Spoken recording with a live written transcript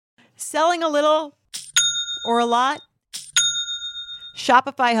Selling a little or a lot?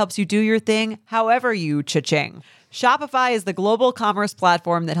 Shopify helps you do your thing however you cha-ching. Shopify is the global commerce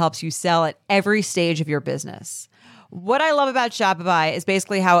platform that helps you sell at every stage of your business. What I love about Shopify is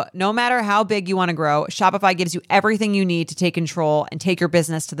basically how no matter how big you want to grow, Shopify gives you everything you need to take control and take your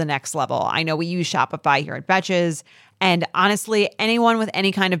business to the next level. I know we use Shopify here at Betches, and honestly, anyone with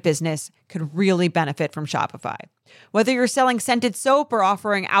any kind of business could really benefit from Shopify. Whether you're selling scented soap or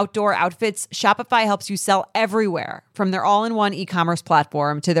offering outdoor outfits, Shopify helps you sell everywhere, from their all-in-one e-commerce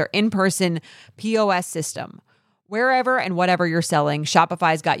platform to their in-person POS system. Wherever and whatever you're selling,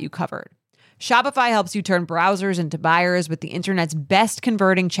 Shopify's got you covered. Shopify helps you turn browsers into buyers with the internet's best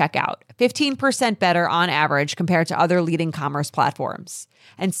converting checkout, 15% better on average compared to other leading commerce platforms.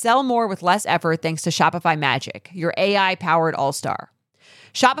 And sell more with less effort thanks to Shopify Magic, your AI-powered all-star.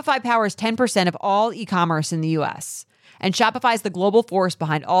 Shopify powers 10% of all e-commerce in the U.S., and Shopify is the global force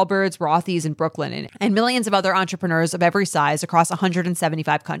behind Allbirds, Rothy's, and Brooklinen, and millions of other entrepreneurs of every size across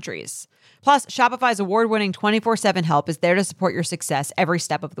 175 countries. Plus, Shopify's award-winning 24/7 help is there to support your success every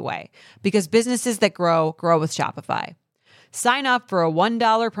step of the way, because businesses that grow, grow with Shopify. Sign up for a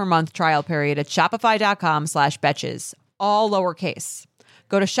 $1 per month trial period at shopify.com/betches, all lowercase.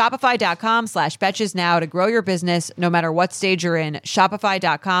 Go to shopify.com/betches now to grow your business no matter what stage you're in.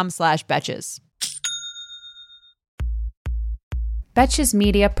 Shopify.com/betches. Betches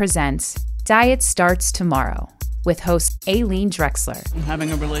Media presents Diet Starts Tomorrow with host Aileen Drexler. I'm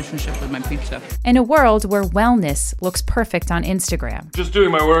having a relationship with my pizza. In a world where wellness looks perfect on Instagram, Just doing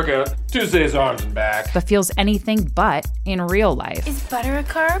my workout. Tuesdays arms and back. but feels anything but in real life. Is butter a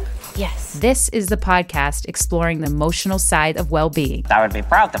carb? Yes. This is the podcast exploring the emotional side of well-being I would be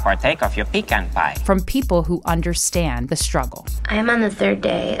proud to partake of your pecan pie. from people who understand the struggle. I am on the third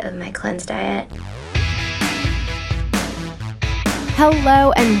day of my cleanse diet.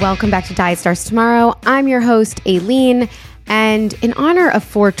 Hello and welcome back to Diet Starts Tomorrow. I'm your host, Aileen, and in honor of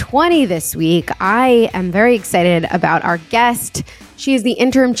 420 this week, I am very excited about our guest. She is the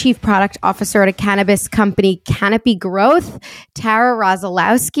interim chief product officer at a cannabis company, Canopy Growth, Tara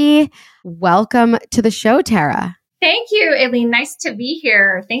Rosolowski. Welcome to the show, Tara. Thank you, Aileen. Nice to be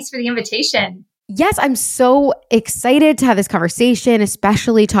here. Thanks for the invitation. Yes, I'm so excited to have this conversation,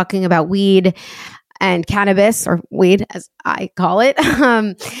 especially talking about weed and cannabis, or weed as I call it,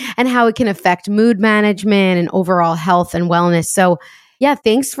 and how it can affect mood management and overall health and wellness. So yeah,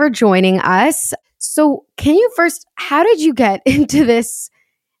 thanks for joining us. So can you first, how did you get into this?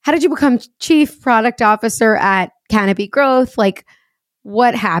 How did you become chief product officer at Canopy Growth? Like,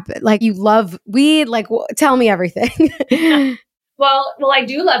 what happened? Like, you love weed? Like, tell me everything. Well, I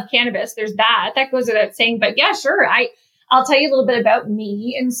do love cannabis. There's that. That goes without saying. But yeah, sure. I'll tell you a little bit about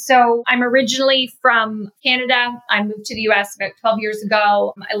me. And so I'm originally from Canada. I moved to the US about 12 years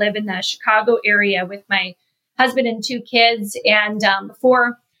ago. I live in the Chicago area with my husband and two kids. And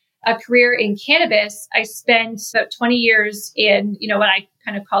before a career in cannabis, I spent about 20 years in, what I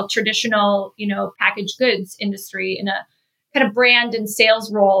kind of call traditional, packaged goods industry in a kind of brand and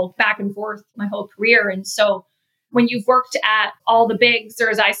sales role back and forth my whole career. And so when you've worked at all the bigs, or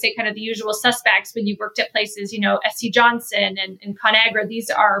as I say, kind of the usual suspects, when you've worked at places, SC Johnson and Conagra, these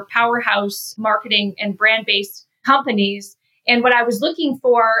are powerhouse marketing and brand-based companies. And what I was looking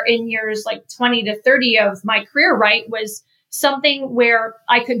for in years like 20 to 30 of my career, right, was something where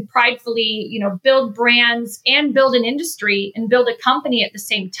I could pridefully, build brands and build an industry and build a company at the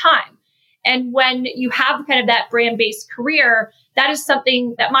same time. And when you have kind of that brand-based career, that is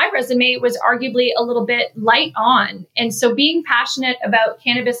something that my resume was arguably a little bit light on. And so being passionate about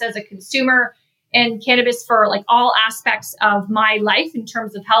cannabis as a consumer and cannabis for like all aspects of my life in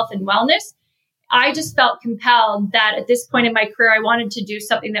terms of health and wellness, I just felt compelled that at this point in my career, I wanted to do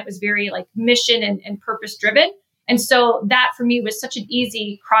something that was very like mission and purpose driven. And so that for me was such an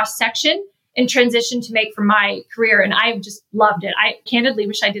easy cross section and transition to make for my career. And I've just loved it. I candidly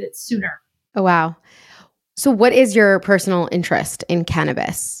wish I did it sooner. Oh, wow. So what is your personal interest in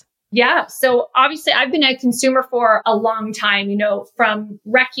cannabis? Yeah. So obviously I've been a consumer for a long time, from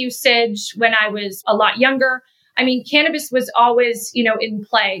rec usage when I was a lot younger. I mean, cannabis was always, in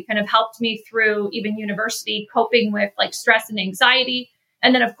play, kind of helped me through even university, coping with like stress and anxiety.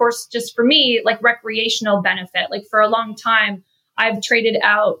 And then of course, just for me, like recreational benefit, like for a long time, I've traded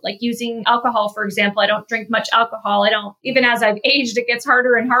out like using alcohol, for example. I don't drink much alcohol. Even as I've aged, it gets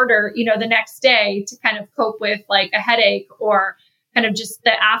harder and harder, the next day to kind of cope with like a headache or kind of just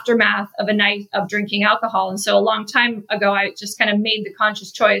the aftermath of a night of drinking alcohol. And so a long time ago, I just kind of made the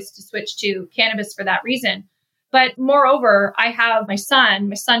conscious choice to switch to cannabis for that reason. But moreover, I have my son.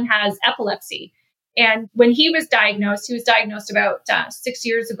 My son has epilepsy. And when he was diagnosed about 6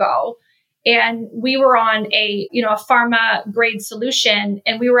 years ago. And we were on a pharma grade solution,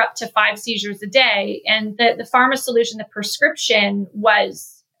 and we were up to 5 seizures a day. And the pharma solution, the prescription,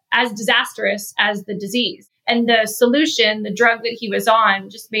 was as disastrous as the disease. And the solution, the drug that he was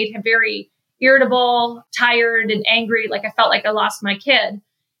on, just made him very irritable, tired, and angry. Like I felt like I lost my kid.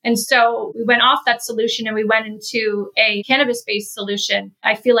 And so we went off that solution and we went into a cannabis-based solution.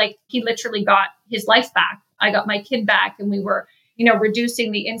 I feel like he literally got his life back. I got my kid back, and we were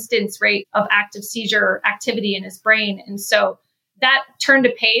reducing the instance rate of active seizure activity in his brain. And so that turned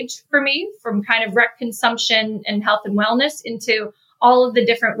a page for me from kind of rec consumption and health and wellness into all of the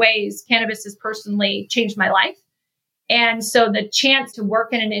different ways cannabis has personally changed my life. And so the chance to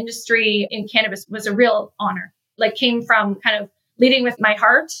work in an industry in cannabis was a real honor, like came from kind of leading with my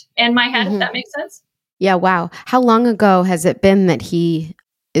heart and my head, if that makes sense. Yeah. Wow. How long ago has it been that he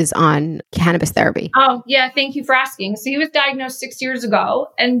is on cannabis therapy? Oh, yeah. Thank you for asking. So he was diagnosed 6 years ago.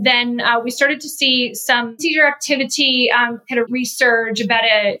 And then we started to see some seizure activity kind of resurge about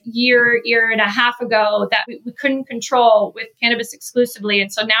a year and a half ago that we couldn't control with cannabis exclusively.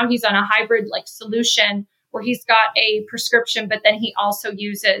 And so now he's on a hybrid solution where he's got a prescription, but then he also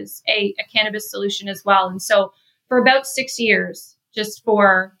uses a cannabis solution as well. And so for about 6 years, just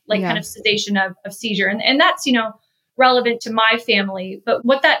for kind of sedation of seizure. And that's, relevant to my family. But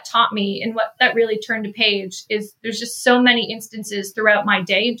what that taught me and what that really turned a page is there's just so many instances throughout my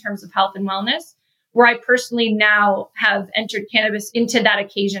day in terms of health and wellness where I personally now have entered cannabis into that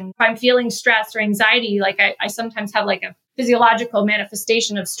occasion. If I'm feeling stress or anxiety, I sometimes have a physiological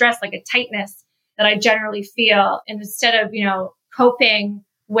manifestation of stress, like a tightness that I generally feel. And instead of, coping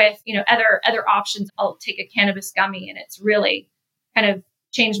with, other options, I'll take a cannabis gummy, and it's really kind of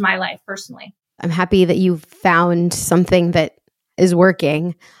changed my life personally. I'm happy that you found something that is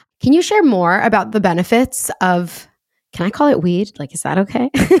working. Can you share more about the benefits of, can I call it weed? Is that okay?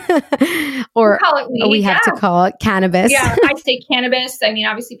 Or call it weed, we have to call it cannabis? Yeah, I say cannabis. I mean,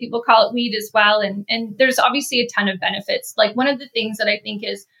 obviously people call it weed as well. And there's obviously a ton of benefits. One of the things that I think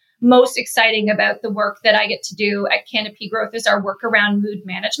is most exciting about the work that I get to do at Canopy Growth is our work around mood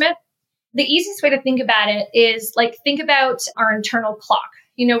management. The easiest way to think about it is think about our internal clock.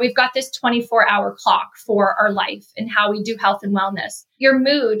 We've got this 24-hour clock for our life and how we do health and wellness. Your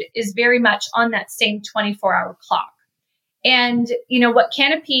mood is very much on that same 24-hour clock. And, what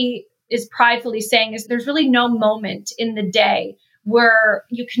Canopy is pridefully saying is there's really no moment in the day where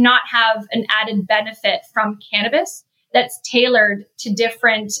you cannot have an added benefit from cannabis that's tailored to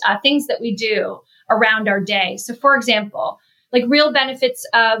different things that we do around our day. So, for example, real benefits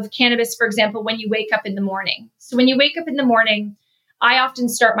of cannabis, for example, when you wake up in the morning. So when you wake up in the morning, I often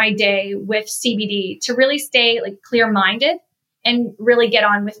start my day with CBD to really stay clear-minded and really get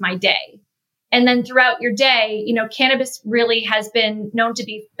on with my day. And then throughout your day, cannabis really has been known to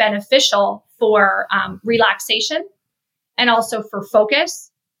be beneficial for relaxation and also for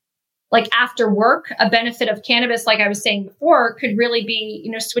focus. After work, a benefit of cannabis, like I was saying before, could really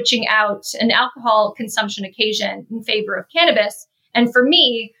be, switching out an alcohol consumption occasion in favor of cannabis. And for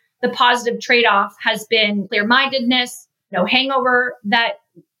me, the positive trade-off has been clear-mindedness, no hangover that,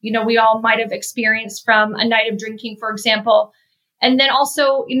 we all might have experienced from a night of drinking, for example. And then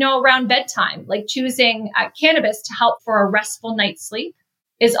also, around bedtime, choosing cannabis to help for a restful night's sleep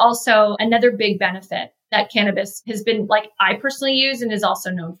is also another big benefit that cannabis has been, I personally use and is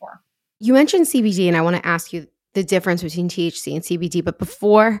also known for. You mentioned CBD, and I want to ask you the difference between THC and CBD. But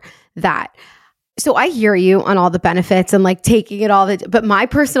before that, so I hear you on all the benefits and taking it all, but my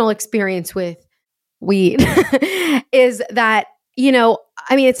personal experience with weed is that,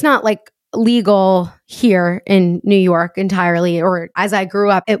 it's not legal here in New York entirely, or as I grew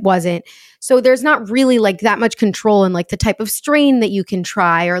up, it wasn't. So there's not really that much control in the type of strain that you can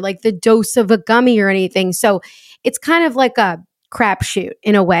try or the dose of a gummy or anything. So it's kind of like a crapshoot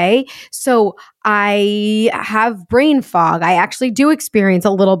in a way. So I have brain fog. I actually do experience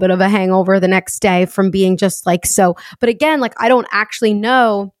a little bit of a hangover the next day from being just so. But again, I don't actually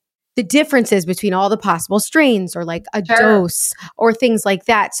know the differences between all the possible strains or a dose or things like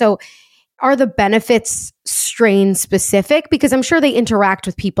that. So are the benefits strain specific? Because I'm sure they interact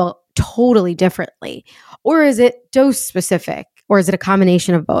with people totally differently. Or is it dose specific? Or is it a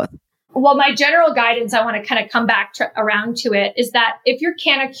combination of both? Well, my general guidance, I want to kind of come back around to it, is that if you're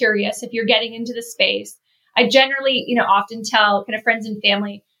kind of curious, if you're getting into the space, I generally, often tell kind of friends and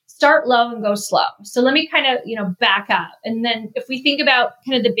family, start low and go slow. So let me kind of, back up. And then if we think about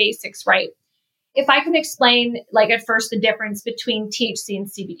kind of the basics, right? If I can explain at first the difference between THC and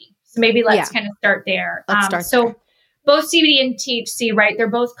CBD. So maybe let's kind of start there. Let's start there. both CBD and THC, right? They're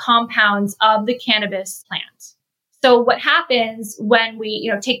both compounds of the cannabis plant. So what happens when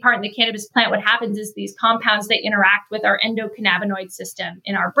we, take part in the cannabis plant, what happens is these compounds, they interact with our endocannabinoid system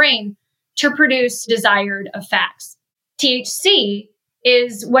in our brain to produce desired effects. THC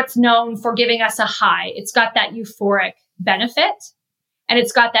is what's known for giving us a high. It's got that euphoric benefit, and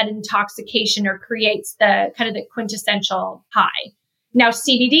it's got that intoxication, or creates the kind of the quintessential high. Now,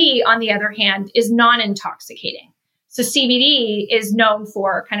 CBD, on the other hand, is non-intoxicating. So CBD is known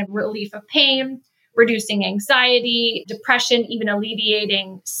for kind of relief of pain, reducing anxiety, depression, even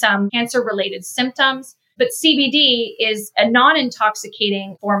alleviating some cancer-related symptoms. But CBD is a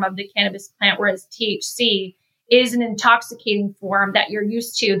non-intoxicating form of the cannabis plant, whereas THC is an intoxicating form that you're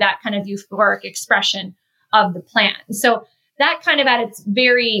used to, that kind of euphoric expression of the plant. And so that kind of at its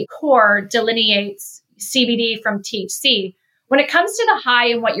very core delineates CBD from THC. When it comes to the high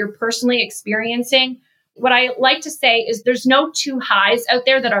and what you're personally experiencing, what I like to say is there's no two highs out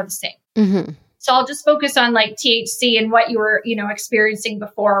there that are the same. Mm-hmm. So I'll just focus on like THC and what you were, experiencing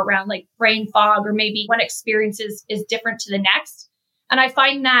before around like brain fog, or maybe one experience is different to the next. And I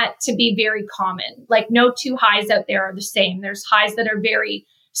find that to be very common. Like no two highs out there are the same. There's highs that are very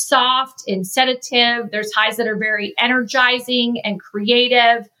soft and sedative. There's highs that are very energizing and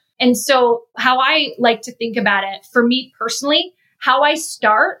creative. And so how I like to think about it, for me personally, how I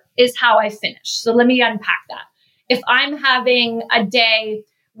start is how I finish. So let me unpack that. If I'm having a day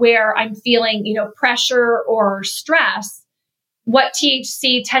where I'm feeling, pressure or stress, what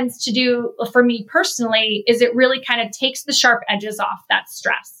THC tends to do for me personally is it really kind of takes the sharp edges off that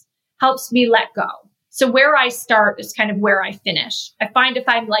stress, helps me let go. So where I start is kind of where I finish. I find if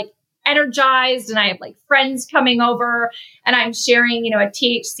I'm like energized and I have like friends coming over and I'm sharing, a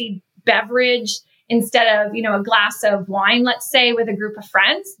THC beverage instead of, a glass of wine, let's say, with a group of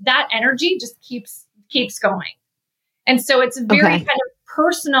friends, that energy just keeps going. And so it's a very kind of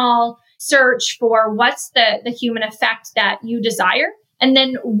personal search for what's the human effect that you desire, and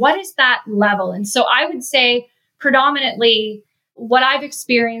then what is that level. And so I would say predominantly what I've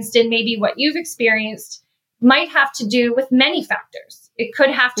experienced and maybe what you've experienced might have to do with many factors. It could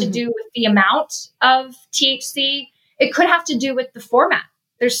have to do with the amount of THC. It could have to do with the format.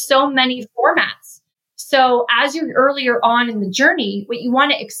 There's so many formats. So as you're earlier on in the journey, what you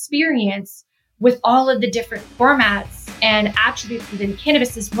want to experience with all of the different formats and attributes within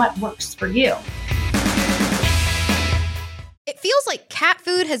cannabis is what works for you. It feels like cat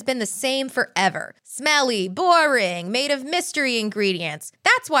food has been the same forever. Smelly, boring, made of mystery ingredients.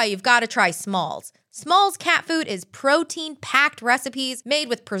 That's why you've got to try Smalls. Smalls cat food is protein-packed recipes made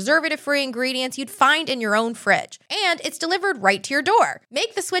with preservative-free ingredients you'd find in your own fridge. And it's delivered right to your door.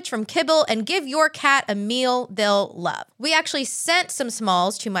 Make the switch from kibble and give your cat a meal they'll love. We actually sent some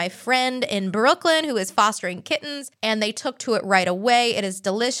Smalls to my friend in Brooklyn who is fostering kittens, and they took to it right away. It is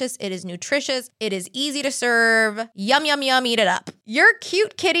delicious. It is nutritious. It is easy to serve. Yum, yum, yum, eat it up. Your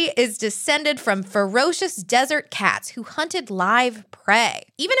cute kitty is descended from ferocious desert cats who hunted live prey.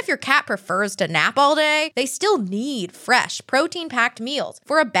 Even if your cat prefers to nap all day, they still need fresh, protein-packed meals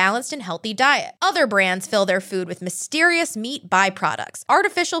for a balanced and healthy diet. Other brands fill their food with mysterious meat byproducts,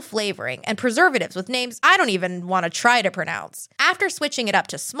 artificial flavoring, and preservatives with names I don't even want to try to pronounce. After switching it up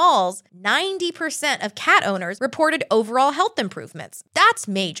to Smalls, 90% of cat owners reported overall health improvements. That's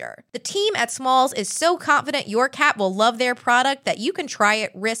major. The team at Smalls is so confident your cat will love their product that you can try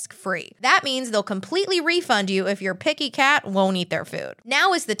it risk-free. That means they'll completely refund you if your picky cat won't eat their food.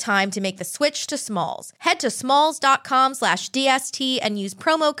 Now is the time to make the switch to Smalls. Head to smalls.com/DST and use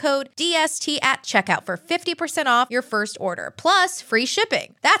promo code DST at checkout for 50% off your first order, plus free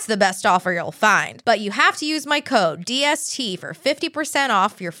shipping. That's the best offer you'll find. But you have to use my code DST for 50%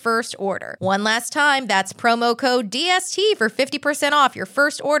 off your first order. One last time, that's promo code DST for 50% off your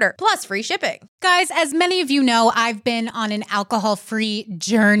first order, plus free shipping. Guys, as many of you know, I've been on an alcohol-free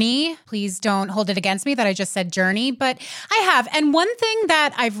journey. Please don't hold it against me that I just said journey, but I have. And one thing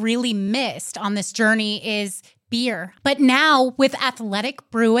that I've really missed on this journey is beer. But now with Athletic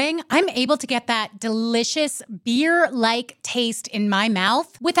Brewing, I'm able to get that delicious beer-like taste in my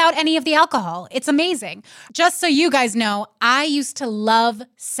mouth without any of the alcohol. It's amazing. Just so you guys know, I used to love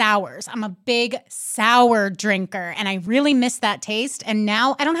sours. I'm a big sour drinker and I really miss that taste. And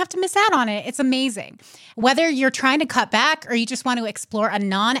now I don't have to miss out on it. It's amazing. Whether you're trying to cut back or you just want to explore a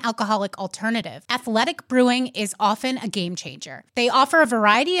non-alcoholic alternative, Athletic Brewing is often a game changer. They offer a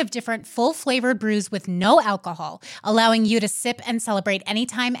variety of different full-flavored brews with no alcohol, allowing you to sip and celebrate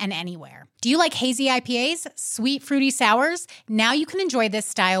anytime and anywhere. Do you like hazy IPAs, sweet fruity sours? Now you can enjoy this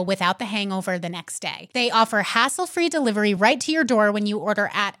style without the hangover the next day. They offer hassle-free delivery right to your door when you order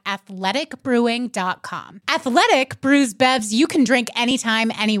at athleticbrewing.com. Athletic brews bevs you can drink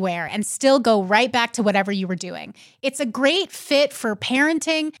anytime, anywhere, and still go right back to whatever you were doing. It's a great fit for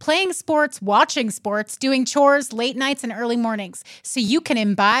parenting, playing sports, watching sports, doing chores, late nights, and early mornings, so you can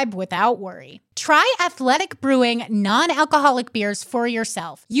imbibe without worry. Try Athletic Brewing non-alcoholic beers for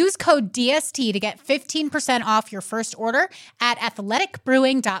yourself. Use code DST to get 15% off your first order at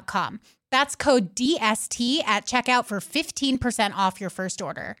athleticbrewing.com. That's code DST at checkout for 15% off your first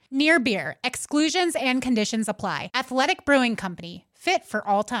order. Near Beer. Exclusions and conditions apply. Athletic Brewing Company. Fit for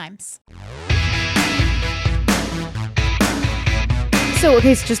all times. So,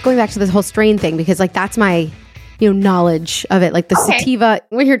 okay, so just going back to this whole strain thing, because like that's my knowledge of it, like the sativa,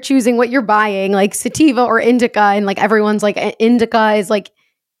 when you're choosing what you're buying, like sativa or indica, and like everyone's like indica is like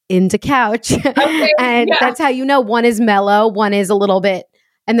into couch. And that's how one is mellow, one is a little bit,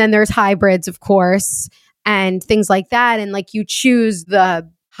 and then there's hybrids, of course, and things like that. And like you choose the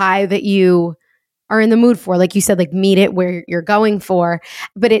high that you are in the mood for, like you said, like meet it where you're going for.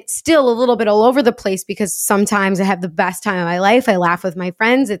 But it's still a little bit all over the place, because sometimes I have the best time of my life. I laugh with my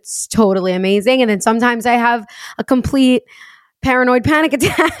friends. It's totally amazing. And then sometimes I have a complete paranoid panic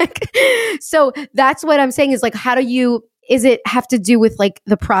attack. So that's what I'm saying is like, is it have to do with like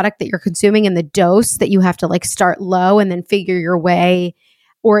the product that you're consuming and the dose that you have to like start low and then figure your way?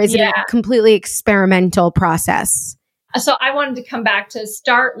 Or is it a completely experimental process? So I wanted to come back to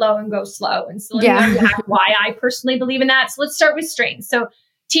start low and go slow. And so let me unpack why I personally believe in that. So let's start with strains. So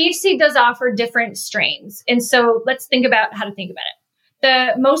THC does offer different strains. And so let's think about how to think about it.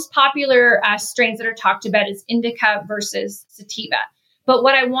 The most popular strains that are talked about is indica versus sativa. But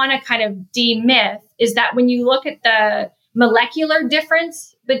what I want to kind of demyth is that when you look at the molecular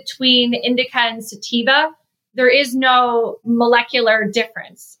difference between indica and sativa, there is no molecular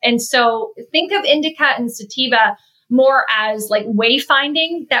difference. And so think of indica and sativa more as like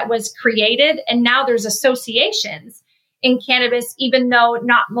wayfinding that was created. And now there's associations in cannabis, even though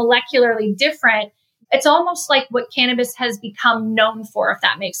not molecularly different. It's almost like what cannabis has become known for, if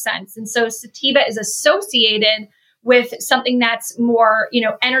that makes sense. And so sativa is associated with something that's more,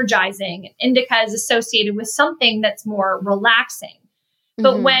 energizing. Indica is associated with something that's more relaxing.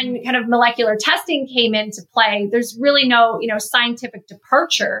 But when kind of molecular testing came into play, there's really no, scientific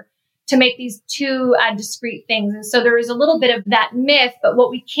departure to make these two discrete things. And so there is a little bit of that myth, but what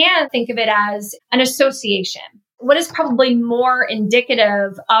we can think of it as an association. What is probably more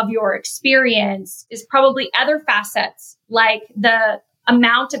indicative of your experience is probably other facets, like the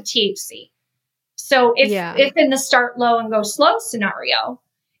amount of THC. So if in the start low and go slow scenario,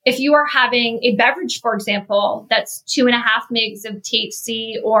 if you are having a beverage, for example, that's 2.5 mgs of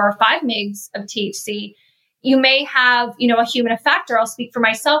THC or 5 mgs of THC, you may have, a human effect, or I'll speak for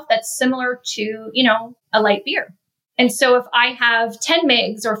myself, that's similar to, a light beer. And so if I have 10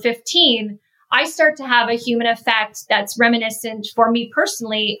 mgs or 15, I start to have a human effect that's reminiscent for me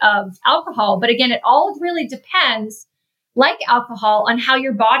personally of alcohol. But again, it all really depends, like alcohol, on how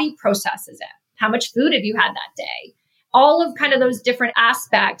your body processes it. How much food have you had that day? All of kind of those different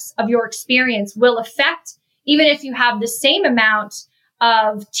aspects of your experience will affect, even if you have the same amount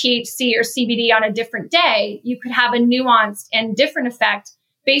of THC or CBD on a different day, you could have a nuanced and different effect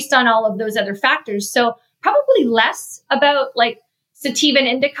based on all of those other factors. So probably less about like sativa and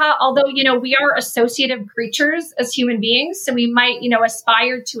indica, although, we are associative creatures as human beings. So we might,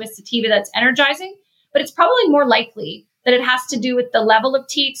 aspire to a sativa that's energizing, but it's probably more likely that it has to do with the level of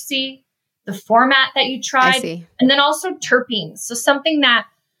THC, the format that you tried, and then also terpenes. So something that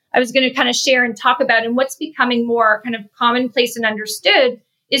I was going to kind of share and talk about, and what's becoming more kind of commonplace and understood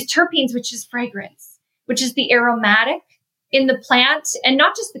is terpenes, which is fragrance, which is the aromatic in the plant, and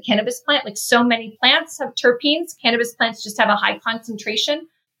not just the cannabis plant. Like so many plants have terpenes. Cannabis plants just have a high concentration.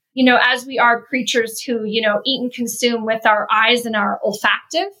 As we are creatures who, eat and consume with our eyes and our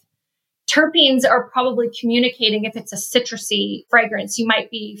olfactive, terpenes are probably communicating if it's a citrusy fragrance. You might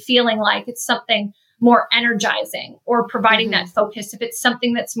be feeling like it's something more energizing or providing that focus. If it's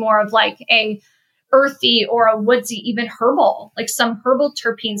something that's more of like a earthy or a woodsy, even herbal, like some herbal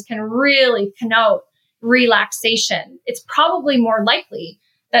terpenes can really connote relaxation. It's probably more likely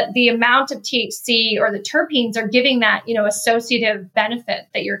that the amount of THC or the terpenes are giving that, associative benefit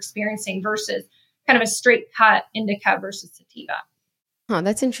that you're experiencing versus kind of a straight cut indica versus sativa. Oh,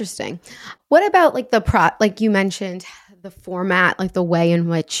 that's interesting. What about like like you mentioned, the format, like the way in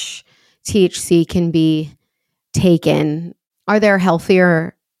which THC can be taken? Are there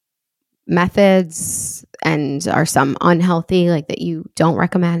healthier methods, and are some unhealthy, like that you don't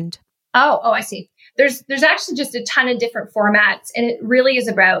recommend? Oh, I see. There's actually just a ton of different formats, and it really is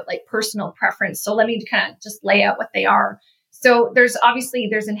about like personal preference. So let me kind of just lay out what they are. So there's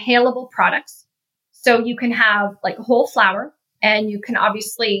inhalable products. So you can have like a whole flower, and you can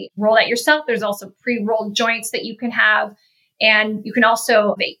obviously roll that yourself. There's also pre-rolled joints that you can have, and you can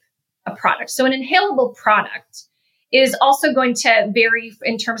also vape a product. So an inhalable product is also going to vary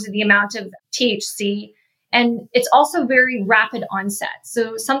in terms of the amount of THC, and it's also very rapid onset.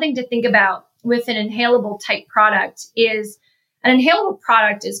 So something to think about with an inhalable type product is an inhalable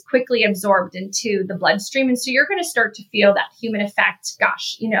product is quickly absorbed into the bloodstream. And so you're going to start to feel that human effect,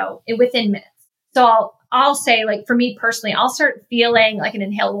 within minutes. So I'll say, like, for me personally, I'll start feeling like an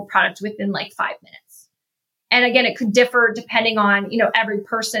inhalable product within like 5 minutes. And again, it could differ depending on, every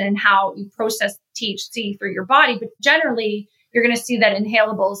person and how you process THC through your body. But generally, you're going to see that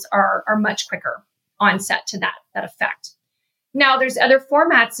inhalables are much quicker onset to that effect. Now, there's other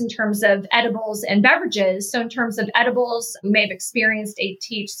formats in terms of edibles and beverages. So in terms of edibles, you may have experienced a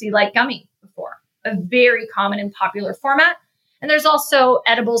THC-like gummy before, a very common and popular format. And there's also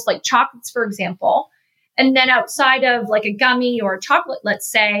edibles like chocolates, for example. And then outside of like a gummy or a chocolate,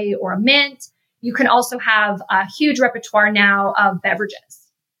 let's say, or a mint, you can also have a huge repertoire now of beverages.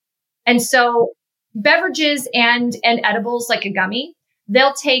 And so beverages and edibles like a gummy,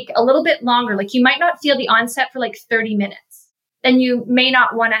 they'll take a little bit longer. Like you might not feel the onset for like 30 minutes. Then you may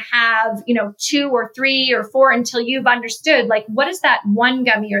not want to have, 2 or 3 or 4 until you've understood, like, what is that one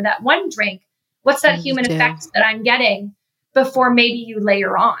gummy or that one drink? What's that human effect that I'm getting before maybe you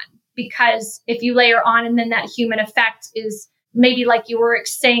layer on? Because if you layer on and then that human effect is maybe like you were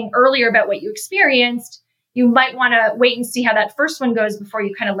saying earlier about what you experienced, you might want to wait and see how that first one goes before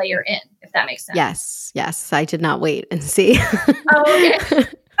you kind of layer in, if that makes sense. Yes. I did not wait and see. Oh, okay.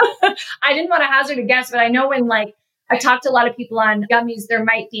 I didn't want to hazard a guess, but I know when I talked to a lot of people on gummies, there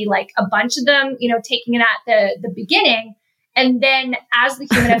might be like a bunch of them, taking it at the beginning. And then as the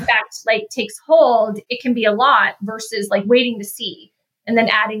human effect takes hold, it can be a lot versus waiting to see and then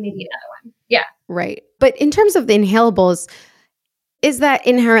adding maybe another one. Yeah. Right. But in terms of the inhalables, is that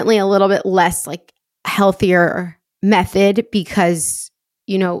inherently a little bit less healthier method because,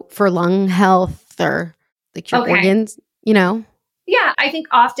 for lung health or your organs, Yeah, I think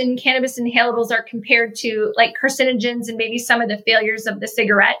often cannabis inhalables are compared to carcinogens and maybe some of the failures of the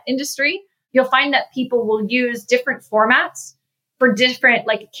cigarette industry. You'll find that people will use different formats for different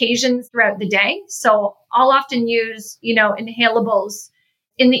occasions throughout the day. So I'll often use, inhalables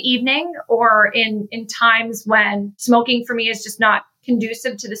in the evening or in times when smoking for me is just not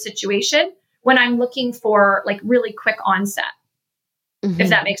conducive to the situation, when I'm looking for really quick onset, if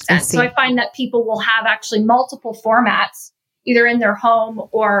that makes sense. So I find that people will have actually multiple formats either in their home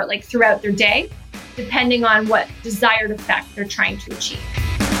or throughout their day, depending on what desired effect they're trying to achieve.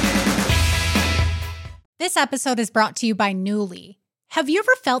 This episode is brought to you by Nuuly. Have you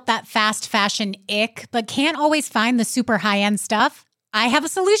ever felt that fast fashion ick, but can't always find the super high-end stuff? I have a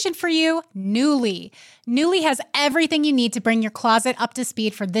solution for you, Nuuly. Nuuly has everything you need to bring your closet up to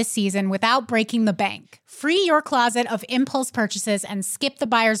speed for this season without breaking the bank. Free your closet of impulse purchases and skip the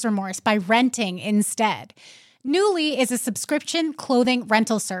buyer's remorse by renting instead. Nuuly is a subscription clothing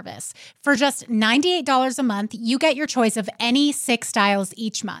rental service. For just $98 a month, you get your choice of any 6 styles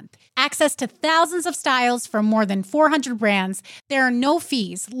each month. Access to thousands of styles from more than 400 brands. There are no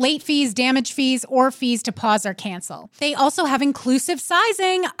fees, late fees, damage fees, or fees to pause or cancel. They also have inclusive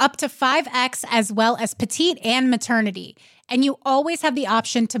sizing, up to 5X, as well as petite and maternity. And you always have the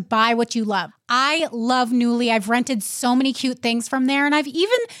option to buy what you love. I love Nuuly. I've rented so many cute things from there, and I've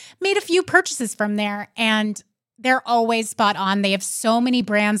even made a few purchases from there, and they're always spot on. They have so many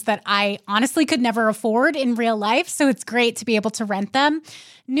brands that I honestly could never afford in real life, so it's great to be able to rent them.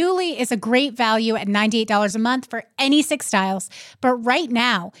 Nuuly is a great value at $98 a month for any 6 styles. But right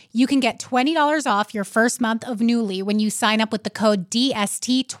now, you can get $20 off your first month of Nuuly when you sign up with the code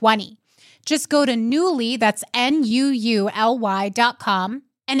DST20. Just go to Nuuly, that's NUULY.com,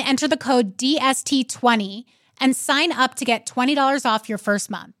 and enter the code DST20 and sign up to get $20 off your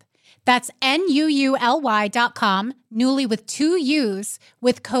first month. That's NUULY.com, Nuuly with 2 U's,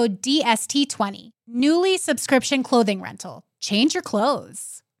 with code DST20. Nuuly subscription clothing rental. Change your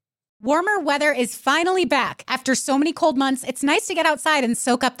clothes. Warmer weather is finally back. After so many cold months, it's nice to get outside and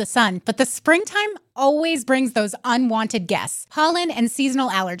soak up the sun, but the springtime always brings those unwanted guests, pollen and seasonal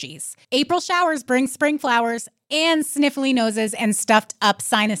allergies. April showers bring spring flowers and sniffly noses and stuffed up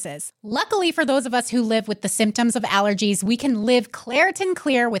sinuses. Luckily for those of us who live with the symptoms of allergies, we can live Claritin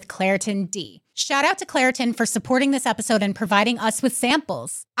Clear with Claritin D. Shout out to Claritin for supporting this episode and providing us with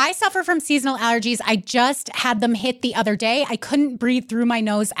samples. I suffer from seasonal allergies. I just had them hit the other day. I couldn't breathe through my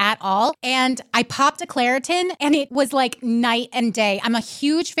nose at all. And I popped a Claritin and it was like night and day. I'm a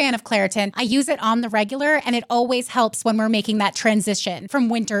huge fan of Claritin. I use it on the regular and it always helps when we're making that transition from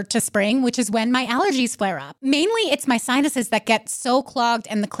winter to spring, which is when my allergies flare up. Mainly it's my sinuses that get so clogged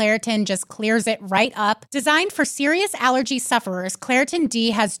and the Claritin just clears it right up. Designed for serious allergy sufferers, Claritin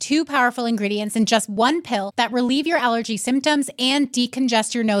D has 2 powerful ingredients in just 1 pill that relieve your allergy symptoms and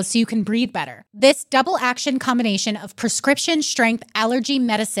decongest your nose so you can breathe better. This double action combination of prescription strength allergy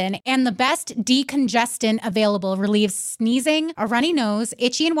medicine and the best decongestant available relieves sneezing, a runny nose,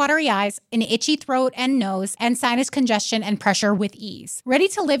 itchy and watery eyes, an itchy throat and nose, and sinus congestion and pressure with ease. Ready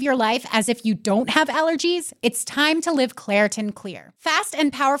to live your life as if you don't have allergies? It's time to live Claritin Clear. Fast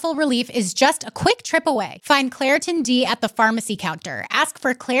and powerful relief is just a quick trip away. Find Claritin D at the pharmacy counter. Ask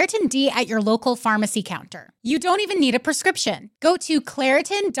for Claritin D at your local pharmacy counter. You don't even need a prescription. Go to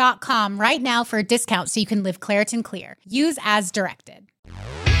Claritin.com right now for a discount so you can live Claritin Clear. Use as directed.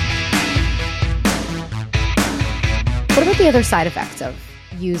 What about the other side effects of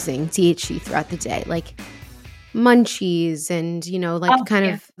using THC throughout the day? Like munchies and,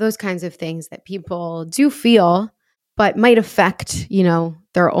 of those kinds of things that people do feel, but might affect,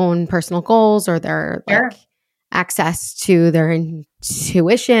 their own personal goals or their access to their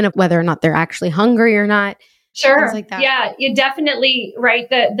intuition of whether or not they're actually hungry or not. Sure. Things like that. Yeah, you're definitely right.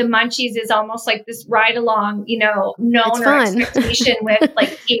 The munchies is almost like this ride along, known or expectation with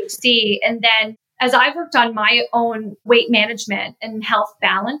like THC. And then as I've worked on my own weight management and health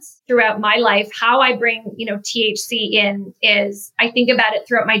balance throughout my life, how I bring, THC in is I think about it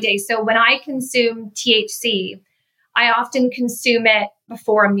throughout my day. So when I consume THC, I often consume it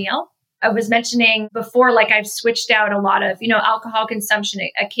before a meal. I was mentioning before, like I've switched out a lot of, alcohol consumption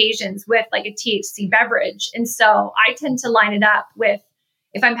occasions with like a THC beverage. And so I tend to line it up with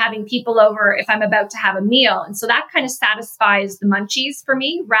if I'm having people over, if I'm about to have a meal. And so that kind of satisfies the munchies for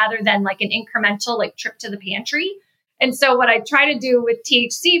me rather than like an incremental like trip to the pantry. And so what I try to do with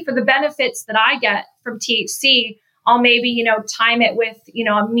THC for the benefits that I get from THC, I'll maybe, time it with,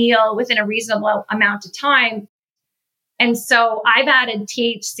 a meal within a reasonable amount of time. And so I've added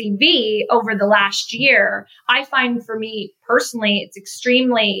THCV over the last year. I find for me personally, it's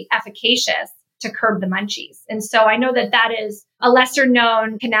extremely efficacious to curb the munchies. And so I know that that is a lesser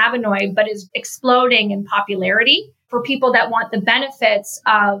known cannabinoid, but is exploding in popularity for people that want the benefits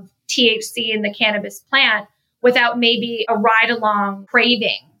of THC in the cannabis plant without maybe a ride along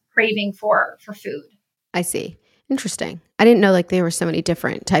craving for food. I see. Interesting. I didn't know like there were so many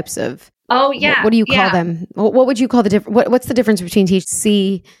different types of. Oh, yeah. What do you call them? What would you call the difference? What's the difference between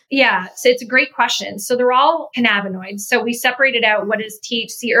THC? Yeah, so it's a great question. So they're all cannabinoids. So we separated out what is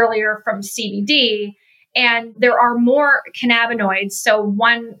THC earlier from CBD, and there are more cannabinoids. So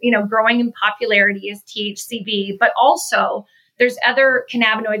one, growing in popularity is THCV, but also there's other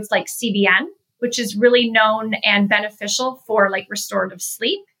cannabinoids like CBN, which is really known and beneficial for like restorative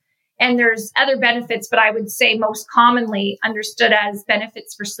sleep. And there's other benefits, but I would say most commonly understood as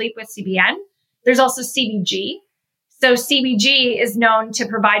benefits for sleep with CBN. There's also CBG. So CBG is known to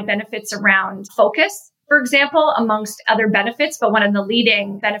provide benefits around focus, for example, amongst other benefits. But one of the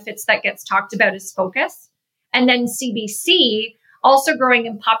leading benefits that gets talked about is focus. And then CBC, also growing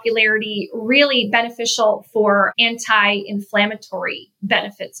in popularity, really beneficial for anti-inflammatory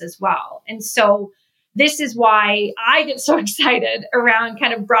benefits as well. And so this is why I get so excited around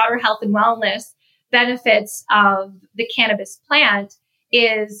kind of broader health and wellness benefits of the cannabis plant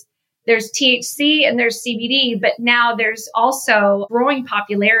is there's THC and there's CBD, but now there's also growing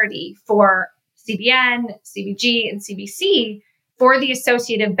popularity for CBN, CBG, and CBC for the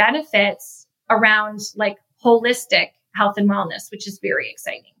associative benefits around like holistic health and wellness, which is very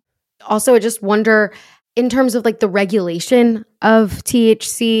exciting. Also, I just wonder in terms of like the regulation of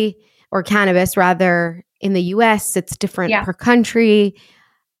THC or cannabis rather in the US, it's different per country.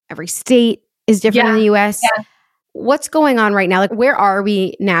 Every state is different in the US. Yeah. What's going on right now? Like, where are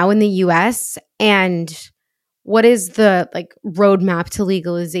we now in the US? And what is the like roadmap to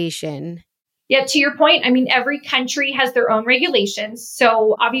legalization? Yeah, to your point, I mean, every country has their own regulations.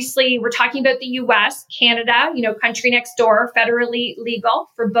 So obviously we're talking about the US, Canada, country next door, federally legal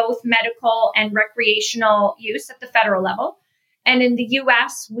for both medical and recreational use at the federal level. And in the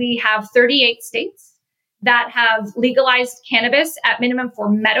US, we have 38 states that have legalized cannabis at minimum for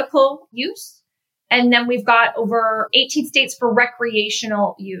medical use. And then we've got over 18 states for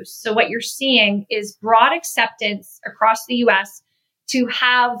recreational use. So what you're seeing is broad acceptance across the US to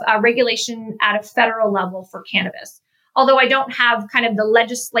have regulation at a federal level for cannabis. Although I don't have kind of the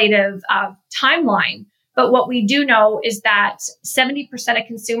legislative timeline, but what we do know is that 70% of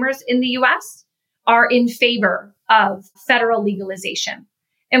consumers in the US are in favor of federal legalization.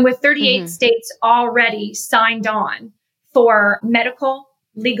 And with 38 states already signed on for medical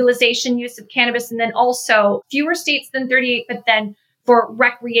legalization use of cannabis, and then also fewer states than 38, but then for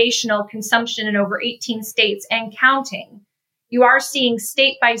recreational consumption in over 18 states and counting, you are seeing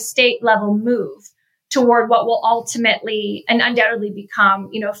state by state level move toward what will ultimately and undoubtedly become,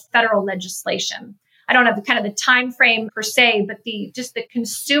 federal legislation. I don't have the kind of the time frame per se, but the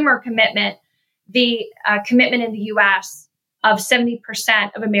consumer commitment, the commitment in the US of 70%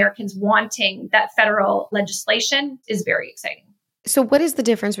 of Americans wanting that federal legislation is very exciting. So what is the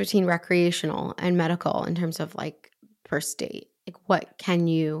difference between recreational and medical in terms of like per state? Like what can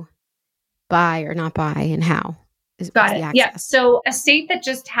you buy or not buy and how? Got it. Yeah. So a state that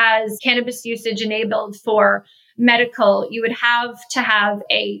just has cannabis usage enabled for medical, you would have to have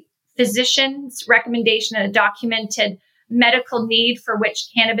a physician's recommendation and a documented medical need for which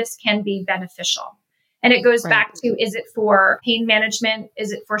cannabis can be beneficial. And it goes back to, is it for pain management?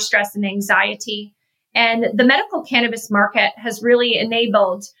 Is it for stress and anxiety? And the medical cannabis market has really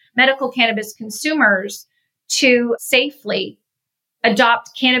enabled medical cannabis consumers to safely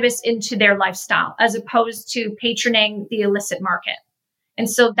adopt cannabis into their lifestyle as opposed to patroning the illicit market. And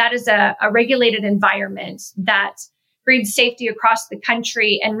so that is a regulated environment that breeds safety across the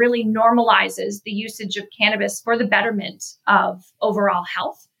country and really normalizes the usage of cannabis for the betterment of overall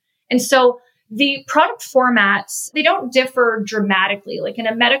health. And so the product formats, they don't differ dramatically. Like in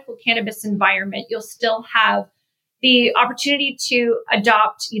a medical cannabis environment, you'll still have the opportunity to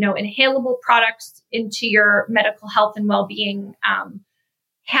adopt, inhalable products into your medical health and well-being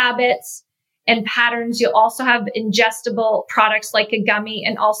habits and patterns. You'll also have ingestible products like a gummy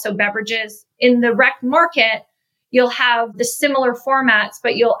and also beverages. In the rec market, you'll have the similar formats,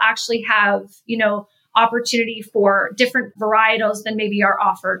 but you'll actually have, opportunity for different varietals than maybe are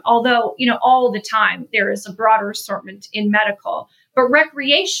offered. Although, all the time there is a broader assortment in medical, but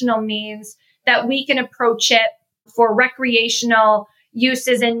recreational means that we can approach it for recreational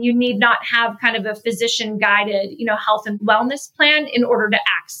uses, and you need not have kind of a physician guided, health and wellness plan in order to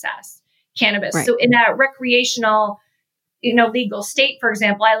access cannabis. Right. So in a recreational, legal state, for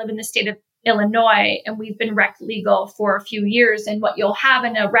example, I live in the state of Illinois and we've been rec legal for a few years. And what you'll have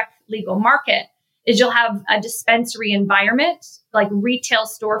in a rec legal market is you'll have a dispensary environment, like retail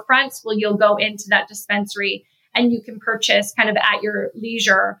storefronts, where you'll go into that dispensary and you can purchase kind of at your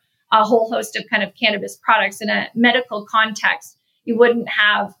leisure a whole host of kind of cannabis products. In a medical context, you wouldn't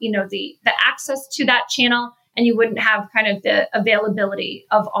have, the access to that channel, and you wouldn't have kind of the availability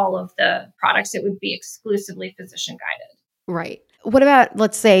of all of the products. It would be exclusively physician guided. Right. What about,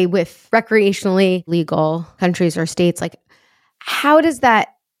 let's say, with recreationally legal countries or states, like how does that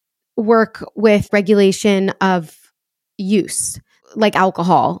work with regulation of use, like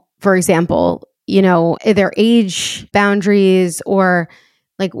alcohol, for example? Are there age boundaries or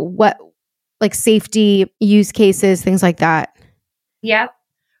like what, like safety use cases, things like that? Yeah.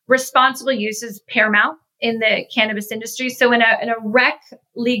 Responsible use is paramount in the cannabis industry. So in a rec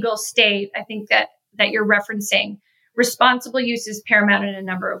legal state, I think that you're referencing, responsible use is paramount in a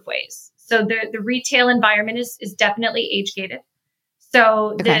number of ways. So the retail environment is definitely age gated.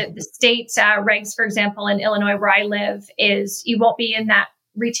 So the state regs, for example, in Illinois, where I live, is you won't be in that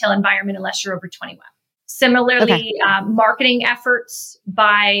retail environment unless you're over 21. Similarly, marketing efforts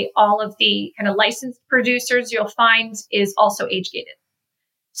by all of the kind of licensed producers you'll find is also age gated.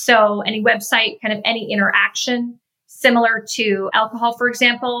 So any website, kind of any interaction similar to alcohol, for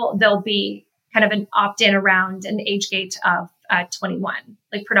example, there'll be kind of an opt-in around an age gate of 21,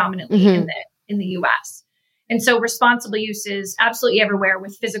 like predominantly in the US. And so responsible use is absolutely everywhere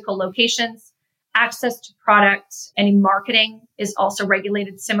with physical locations. Access to products, any marketing is also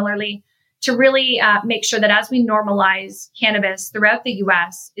regulated similarly to really make sure that as we normalize cannabis throughout the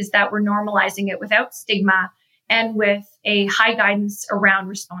US, is that we're normalizing it without stigma and with a high guidance around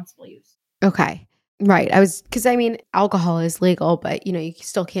responsible use. Okay. Right. Because alcohol is legal, but you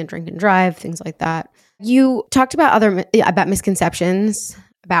still can't drink and drive, things like that. You talked about about misconceptions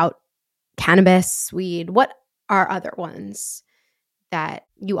about cannabis, weed. What are other ones that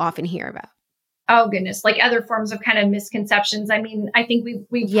you often hear about? Oh goodness, like other forms of kind of misconceptions. I think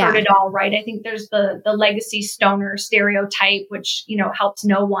we've heard it all, right? I think there's the legacy stoner stereotype, which, helps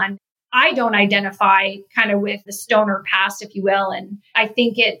no one. I don't identify kind of with the stoner past, if you will. And I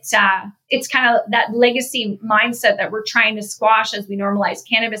think it's kind of that legacy mindset that we're trying to squash as we normalize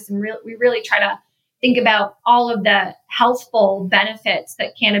cannabis. And we really try to think about all of the healthful benefits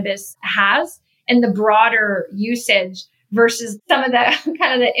that cannabis has and the broader usage versus some of the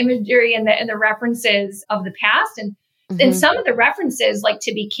kind of the imagery and the references of the past. And some of the references, like,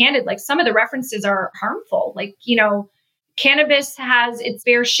 to be candid, like some of the references are harmful. Like, cannabis has its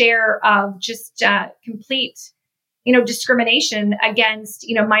fair share of just complete, discrimination against,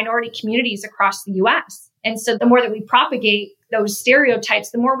 minority communities across the US. And so the more that we propagate those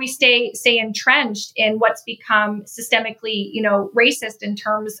stereotypes, the more we stay entrenched in what's become systemically, racist in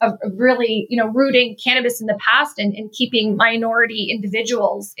terms of really, rooting cannabis in the past and keeping minority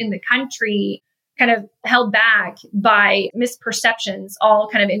individuals in the country kind of held back by misperceptions, all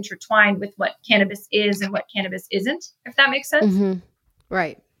kind of intertwined with what cannabis is and what cannabis isn't, if that makes sense. Mm-hmm.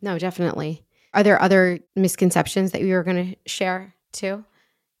 Right. No, definitely. Are there other misconceptions that you were going to share too?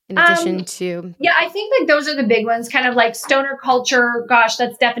 In addition to... Yeah, I think like those are the big ones, kind of like stoner culture. Gosh,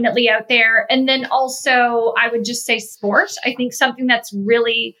 that's definitely out there. And then also I would just say sport. I think something that's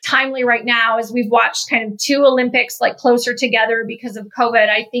really timely right now is we've watched kind of 2 Olympics like closer together because of COVID.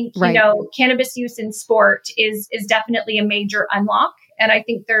 I think, cannabis use in sport is definitely a major unlock. And I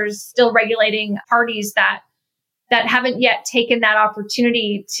think there's still regulating parties that haven't yet taken that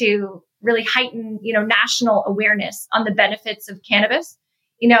opportunity to really heighten, national awareness on the benefits of cannabis.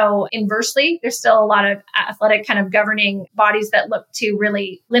 Inversely, there's still a lot of athletic kind of governing bodies that look to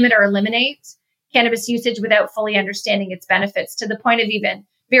really limit or eliminate cannabis usage without fully understanding its benefits, to the point of even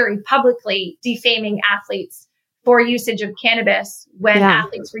very publicly defaming athletes for usage of cannabis when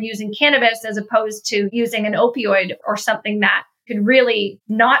athletes were using cannabis as opposed to using an opioid or something that could really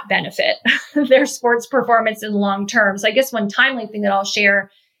not benefit their sports performance in the long term. So I guess one timely thing that I'll share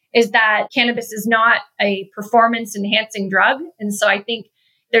is that cannabis is not a performance enhancing drug. And so I think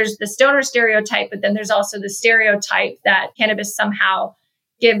there's the stoner stereotype, but then there's also the stereotype that cannabis somehow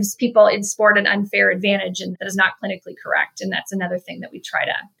gives people in sport an unfair advantage, and that is not clinically correct. And that's another thing that we try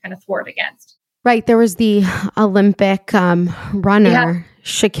to kind of thwart against. Right. There was the Olympic runner,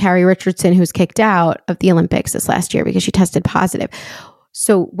 Sha'Carri Richardson, who was kicked out of the Olympics this last year because she tested positive.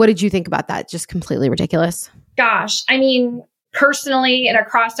 So what did you think about that? Just completely ridiculous. Gosh, I mean, personally and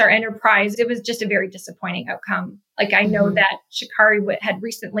across our enterprise, it was just a very disappointing outcome. Like, I know that Sha'Carri had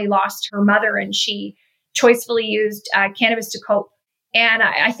recently lost her mother and she choicefully used cannabis to cope. And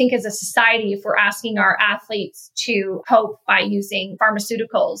I think as a society, if we're asking our athletes to cope by using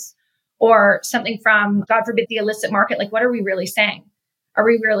pharmaceuticals or something from, God forbid, the illicit market, like, what are we really saying? Are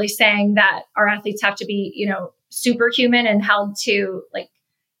we really saying that our athletes have to be, superhuman and held to like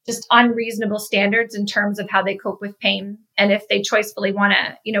just unreasonable standards in terms of how they cope with pain? And if they choicefully want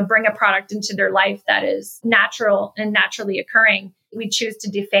to, bring a product into their life that is natural and naturally occurring, we choose to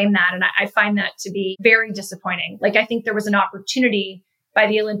defame that. And I find that to be very disappointing. Like, I think there was an opportunity by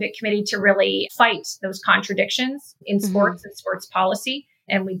the Olympic Committee to really fight those contradictions in sports and sports policy.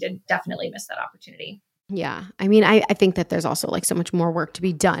 And we did definitely miss that opportunity. Yeah. I mean, I think that there's also like so much more work to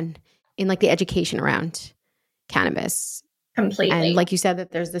be done in like the education around cannabis. Completely. And like you said,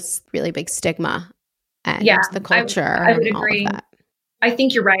 that there's this really big stigma and the culture. I would and agree. All of that. I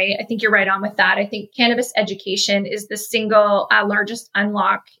think you're right. I think you're right on with that. I think cannabis education is the single largest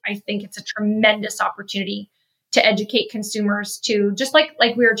unlock. I think it's a tremendous opportunity to educate consumers to, just like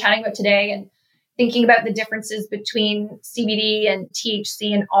we were chatting about today, and thinking about the differences between CBD and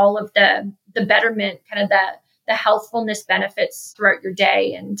THC and all of the betterment, kind of the healthfulness benefits throughout your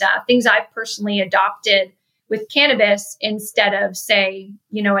day, and things I've personally adopted with cannabis instead of, say,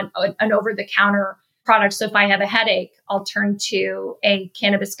 an over-the-counter product. So if I have a headache, I'll turn to a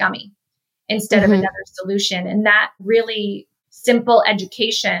cannabis gummy instead of another solution. And that really simple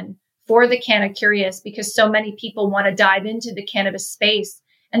education for the canna curious, because so many people want to dive into the cannabis space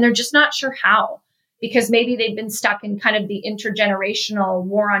and they're just not sure how, because maybe they've been stuck in kind of the intergenerational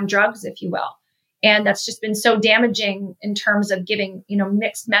war on drugs, if you will. And that's just been so damaging in terms of giving,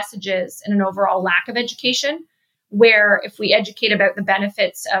 mixed messages and an overall lack of education, where if we educate about the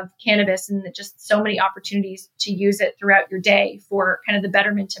benefits of cannabis and just so many opportunities to use it throughout your day for kind of the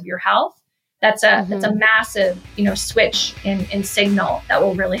betterment of your health, that's a massive, switch in signal that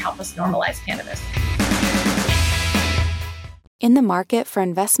will really help us normalize cannabis. In the market for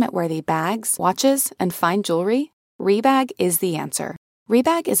investment-worthy bags, watches, and fine jewelry, Rebag is the answer.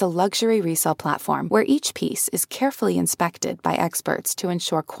 Rebag is a luxury resale platform where each piece is carefully inspected by experts to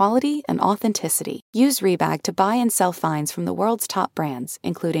ensure quality and authenticity. Use Rebag to buy and sell finds from the world's top brands,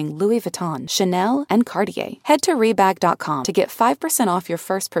 including Louis Vuitton, Chanel, and Cartier. Head to Rebag.com to get 5% off your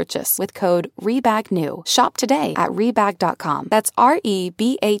first purchase with code REBAGNEW. Shop today at Rebag.com. That's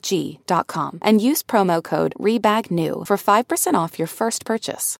REBAG.com. And use promo code REBAGNEW for 5% off your first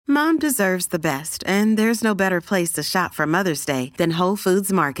purchase. Mom deserves the best, and there's no better place to shop for Mother's Day than Whole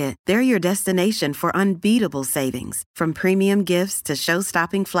Foods Market. They're your destination for unbeatable savings, from premium gifts to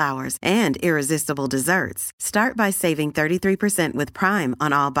show-stopping flowers and irresistible desserts. Start by saving 33% with Prime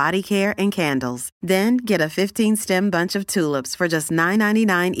on all body care and candles. Then get a 15-stem bunch of tulips for just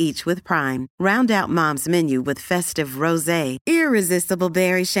 $9.99 each with Prime. Round out Mom's menu with festive rosé, irresistible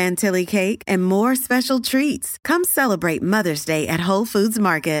berry chantilly cake, and more special treats. Come celebrate Mother's Day at Whole Foods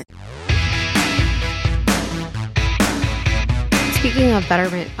Market. Speaking of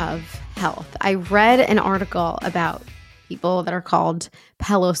betterment of health, I read an article about people that are called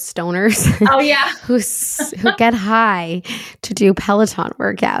Pelostoners. Oh, yeah. who get high to do Peloton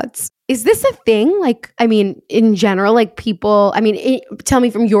workouts. Is this a thing? Like, I mean, in general, like people, I mean, tell me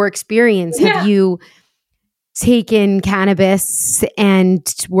from your experience, have you taken cannabis and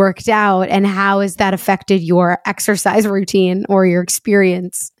worked out, and how has that affected your exercise routine or your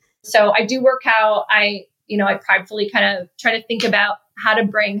experience? So I do work out. I pridefully kind of try to think about how to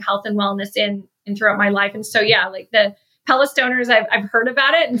bring health and wellness in throughout my life. And so, yeah, like the Pelostoners, I've heard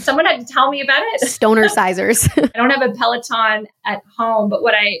about it, and someone had to tell me about it. Stoner sizers. I don't have a Peloton at home, but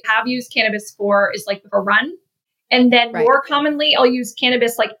what I have used cannabis for is like a run. And then more commonly, I'll use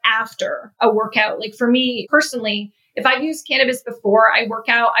cannabis like after a workout. Like for me personally, if I've used cannabis before I work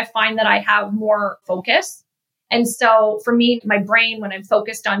out, I find that I have more focus. And so for me, my brain, when I'm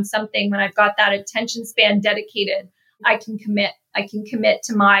focused on something, when I've got that attention span dedicated, I can commit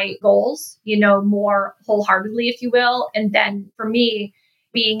to my goals, more wholeheartedly, if you will. And then for me,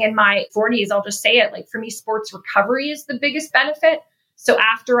 being in my 40s, I'll just say it, like for me, sports recovery is the biggest benefit. So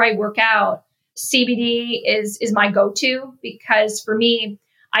after I work out, CBD is my go-to, because for me,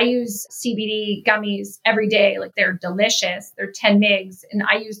 I use CBD gummies every day. Like they're delicious. They're 10 mgs, and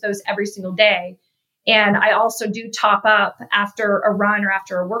I use those every single day. And I also do top up after a run or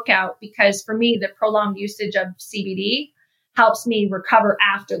after a workout, because for me, the prolonged usage of CBD helps me recover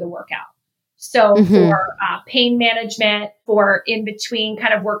after the workout. So for pain management, for in between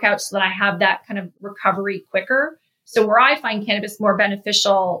kind of workouts, so that I have that kind of recovery quicker. So where I find cannabis more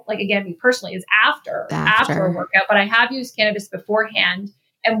beneficial, like again, me personally, is after a workout, but I have used cannabis beforehand.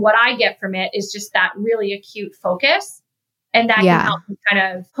 And what I get from it is just that really acute focus. And that can help me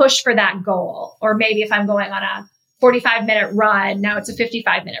kind of push for that goal. Or maybe if I'm going on a 45-minute run, now it's a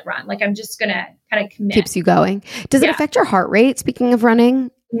 55-minute run. Like I'm just going to kind of commit. Keeps you going. Does it affect your heart rate, speaking of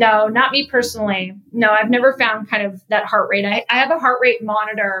running? No, not me personally. No, I've never found kind of that heart rate. I have a heart rate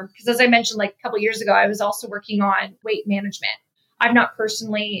monitor because, as I mentioned, like a couple of years ago, I was also working on weight management. I've not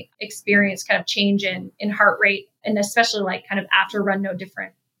personally experienced kind of change in heart rate, and especially like kind of after a run, no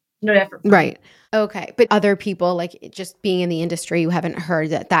different. Right. Okay. But other people, like just being in the industry, you haven't heard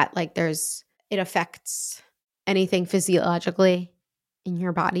that like it affects anything physiologically in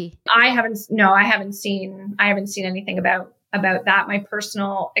your body? I haven't seen anything about that. My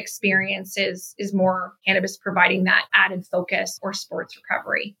personal experience is more cannabis providing that added focus or sports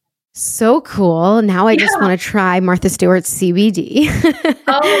recovery. So cool. Now I just want to try Martha Stewart's CBD.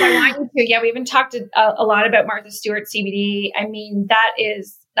 Oh, I want you to. Yeah, we haven't talked a lot about Martha Stewart CBD. I mean,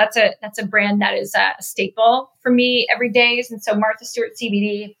 that's a brand that is a staple for me every day. And so Martha Stewart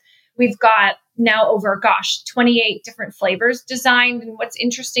CBD, we've got now over, 28 different flavors designed. And what's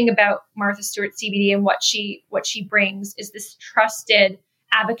interesting about Martha Stewart CBD and what she brings is this trusted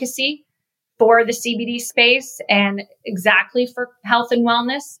advocacy for the CBD space and exactly for health and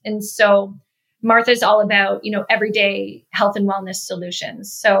wellness. And so Martha's all about, everyday health and wellness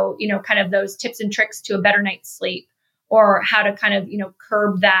solutions. So, kind of those tips and tricks to a better night's sleep, or how to kind of,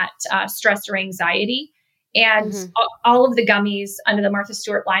 curb that stress or anxiety. And all of the gummies under the Martha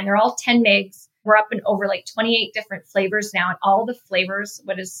Stewart line, they're all 10 mgs. We're up in over like 28 different flavors now. And all the flavors,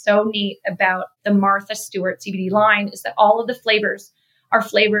 what is so neat about the Martha Stewart CBD line is that all of the flavors are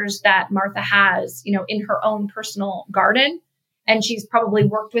flavors that Martha has, in her own personal garden. And she's probably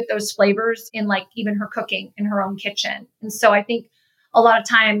worked with those flavors in like even her cooking in her own kitchen. And so I think a lot of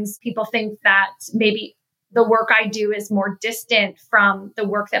times people think that maybe the work I do is more distant from the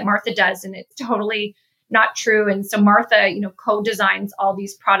work that Martha does. And it's totally not true. And so Martha, co-designs all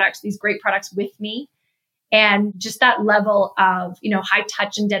these products, these great products with me. And just that level of, high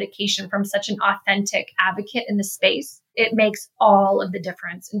touch and dedication from such an authentic advocate in the space, it makes all of the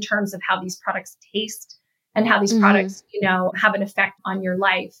difference in terms of how these products taste and how these products, have an effect on your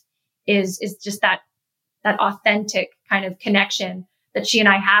life is just that authentic kind of connection that she and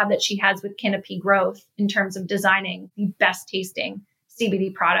I have, that she has with Canopy Growth in terms of designing the best tasting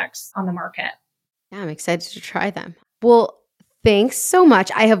CBD products on the market. Yeah, I'm excited to try them. Well, thanks so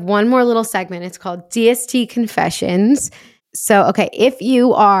much. I have one more little segment. It's called DST Confessions. So, okay, if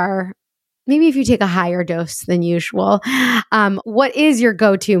you take a higher dose than usual, what is your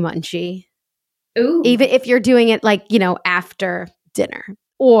go-to munchie? Ooh. Even if you're doing it after dinner,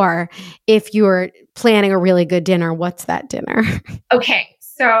 or if you're planning a really good dinner, what's that dinner? Okay,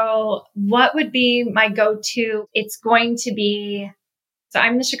 so what would be my go-to? It's going to be, so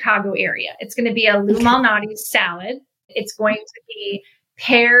I'm in the Chicago area. It's going to be a Lou Malnati salad. It's going to be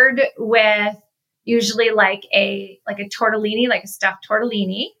paired with usually like a tortellini, like a stuffed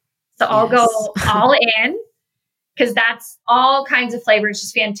tortellini. So I'll go all in, because that's all kinds of flavors,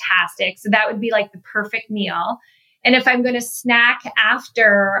 just fantastic. So that would be like the perfect meal. And if I'm going to snack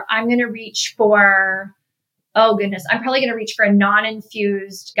after, I'm going to reach for, I'm probably going to reach for a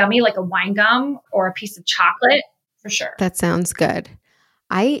non-infused gummy, like a wine gum or a piece of chocolate for sure. That sounds good.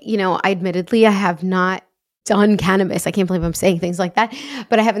 I admittedly, I have not done cannabis. I can't believe I'm saying things like that,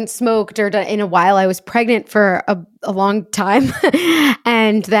 but I haven't smoked or done in a while. I was pregnant for a long time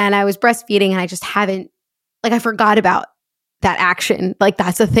and then I was breastfeeding and I just haven't, I forgot about that action.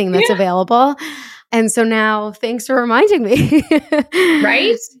 That's a thing that's available. And so now thanks for reminding me.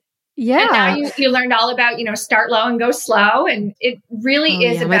 Right? Yeah. And now you learned all about, start low and go slow. And it really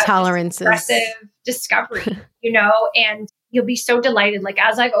is about tolerances. Aggressive discovery, and you'll be so delighted.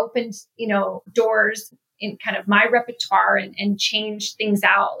 As I've opened, doors in kind of my repertoire and change things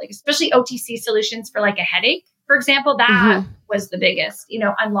out, especially OTC solutions for a headache, for example, that was the biggest,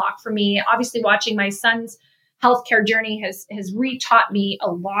 unlock for me. Obviously watching my son's healthcare journey has retaught me a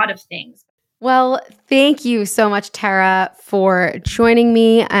lot of things. Well, thank you so much, Tara, for joining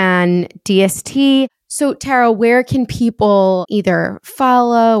me on DST. So, Tara, where can people either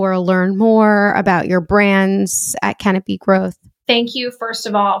follow or learn more about your brands at Canopy Growth? Thank you, first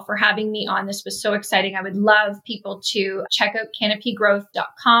of all, for having me on. This was so exciting. I would love people to check out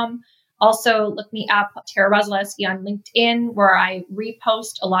canopygrowth.com. Also, look me up, Tara Rozalewski, on LinkedIn, where I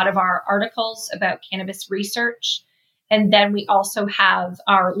repost a lot of our articles about cannabis research. And then we also have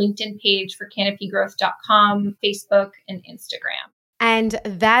our LinkedIn page for canopygrowth.com, Facebook, and Instagram. And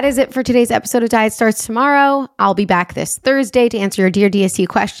that is it for today's episode of Diet Starts Tomorrow. I'll be back this Thursday to answer your Dear DST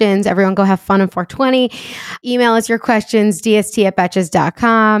questions. Everyone go have fun on 420. Email us your questions,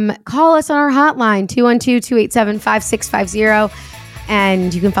 dst@betches.com. Call us on our hotline, 212-287-5650.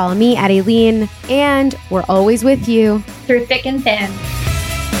 And you can follow me at Aileen. And we're always with you. Through thick and thin.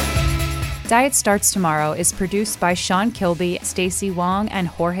 Diet Starts Tomorrow is produced by Sean Kilby, Stacey Wong, and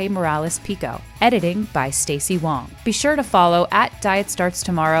Jorge Morales Pico. Editing by Stacey Wong. Be sure to follow at Diet Starts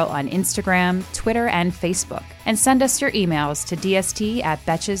Tomorrow on Instagram, Twitter, and Facebook. And send us your emails to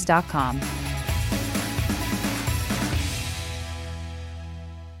dst@betches.com.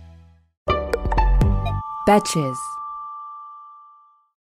 Betches.